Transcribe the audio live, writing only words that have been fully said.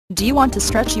Do you want to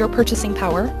stretch your purchasing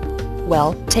power?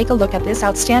 Well, take a look at this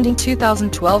outstanding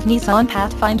 2012 Nissan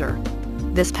Pathfinder.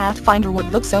 This Pathfinder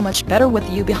would look so much better with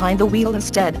you behind the wheel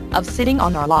instead of sitting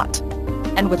on our lot.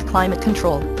 And with climate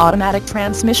control, automatic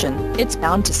transmission, it's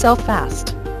bound to sell fast.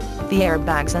 The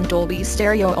airbags and Dolby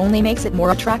stereo only makes it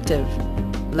more attractive.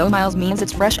 Low miles means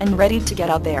it's fresh and ready to get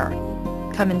out there.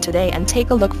 Come in today and take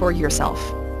a look for yourself.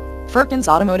 Firkins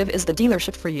Automotive is the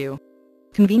dealership for you.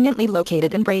 Conveniently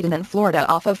located in Bradenton, Florida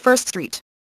off of 1st Street.